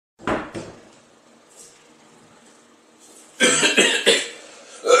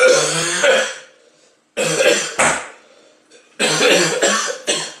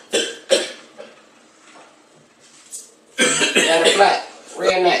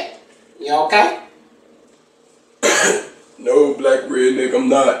I'm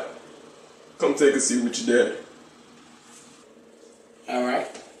not. Come take a seat with your dad. All right.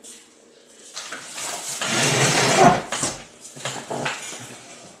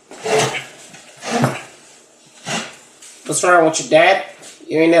 What's wrong with your dad?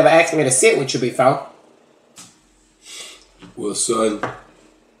 You ain't never asked me to sit with you before. Well, son,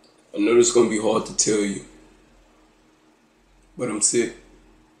 I know this is gonna be hard to tell you, but I'm sick.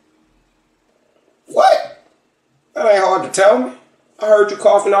 What? That ain't hard to tell me. I heard you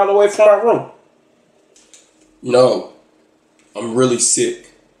coughing all the way from my room. No, I'm really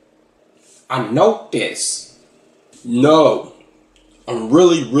sick. I know this. No, I'm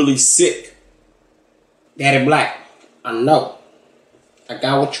really sick. Daddy Black, I know. I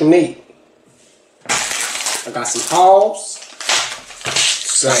got what you need. I got some Halls.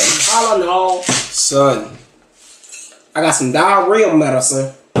 Son. Tylenol. Son. I got some diarrhea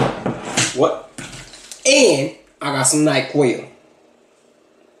medicine. What? And I got some NyQuil.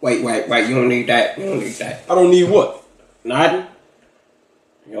 Wait. You don't need that. You don't need that. I don't need what? Nothing.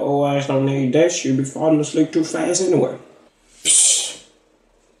 Your ass don't need that. You'll be falling asleep too fast anyway. Psh.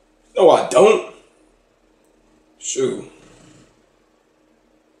 No, I don't. Shoot.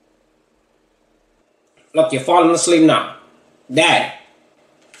 Look, you're falling asleep now. Daddy.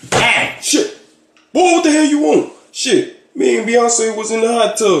 Shit. Boy, what the hell you want? Shit. Me and Beyonce was in the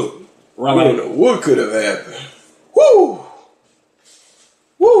hot tub. Really? I don't know what could have happened. Woo!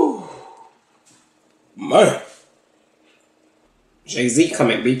 Woo! Man. Jay-Z come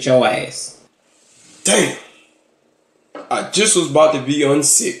and beat your ass. Damn. I just was about to be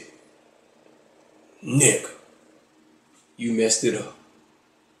unsick. Nigga. You messed it up.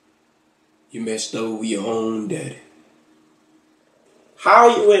 You messed up with your own daddy. How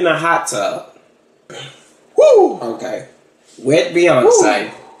are you in a hot tub? Woo! Okay. With Beyonce.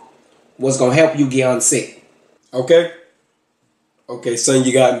 Woo. What's gonna help you get unsick? Okay. Okay, son,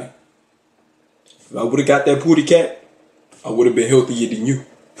 you got me. If I would have got that Pooty cat, I would have been healthier than you.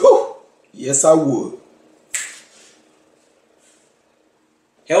 Whew. Yes, I would.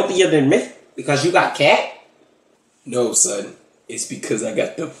 Healthier than me? Because you got cat? No, son. It's because I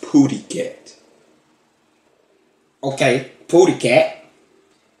got the Pooty cat. Okay, Pooty cat.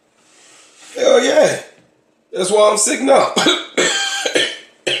 Hell yeah. That's why I'm sick now.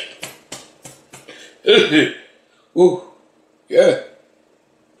 Ooh. Yeah.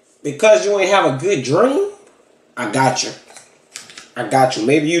 Because you ain't have a good dream? I got you. I got you.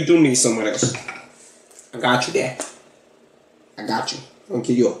 Maybe you do need some of this. I got you there. I got you. I'm gonna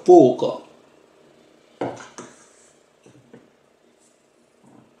give you a full cup.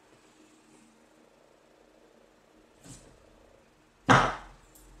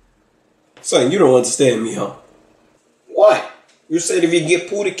 Son, you don't understand me, huh? What? You said if you get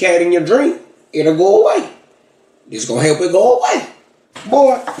Pooty cat in your drink, it'll go away. This gonna help it go away.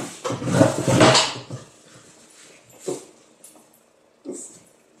 Boy.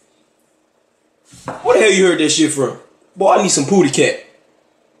 Where the hell you heard that shit from? Boy, I need some Pooty cat.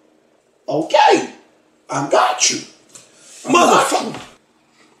 Okay. I got you. Motherfucker.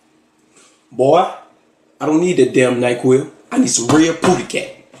 Boy, I don't need that damn NyQuil. I need some real Pooty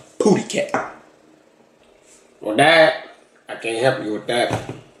cat. Pooty cat. Well, Dad, I can't help you with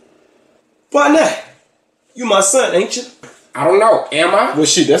that. Why not? You my son, ain't you? I don't know. Am I? Well,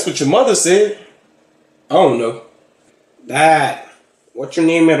 shit, that's what your mother said. I don't know. Dad, what you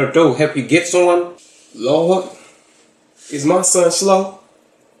need me to do? Help you get someone? Lord, is my son slow?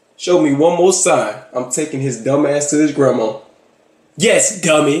 Show me one more sign. I'm taking his dumb ass to his grandma. Yes,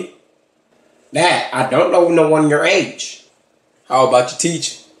 dummy. Dad, I don't know no one your age. How about your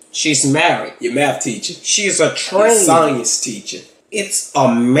teacher? She's married. Your math teacher. She's a trained science teacher. It's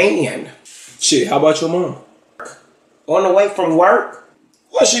a man. Shit, how about your mom? On the way from work?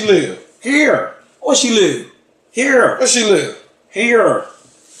 Where she live? Here. Where she live? Here. Where she live? Here.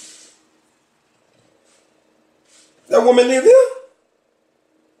 That woman live here?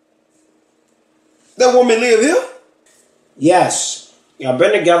 That woman live here? Yes. Y'all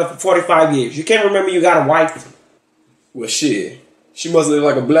been together for 45 years. You can't remember you got a wife? Well, shit. She must live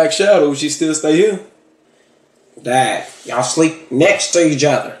like a black shadow if she still stay here. Dad, y'all sleep next to each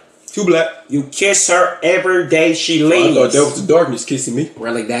other. Too black. You kiss her every day she leaves. I thought that was the darkness kissing me.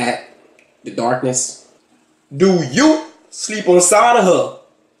 Really, Dad? The darkness? Do you sleep on side of her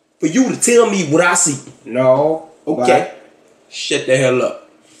for you to tell me what I see? No. Okay. Shut the hell up.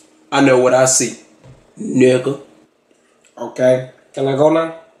 I know what I see. Nigga. Okay. Can I go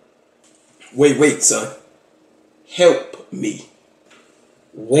now? Wait, son. Help me.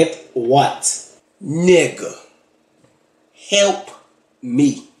 With what? Nigga. Help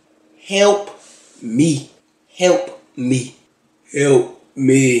me. Help me. Help me. Help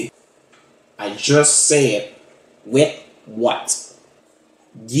Me. I just said, with what?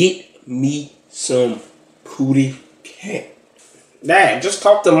 Get me some Pooty cat. Dad, just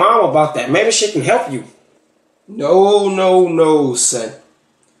talk to Mom about that. Maybe she can help you. No, son.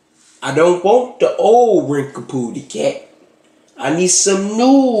 I don't want the old wrinkled Pooty cat. I need some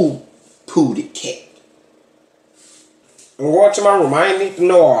new Pooty cat. I'm going to my room. I ain't need to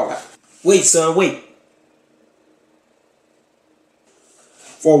know all that. Wait, son, wait.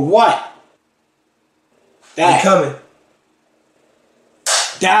 For what? Dad. I'm coming.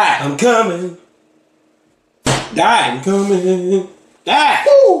 Dad. I'm coming. Dad. I'm coming. Dad.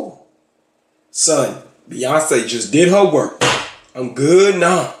 Woo! Son, Beyonce just did her work. I'm good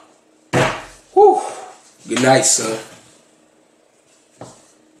now. Whew. Good night, son.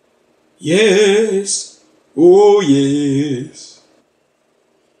 Yes. Oh, yes.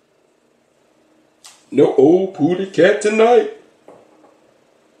 No old Pooty cat tonight.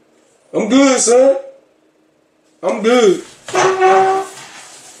 I'm good, son. I'm good.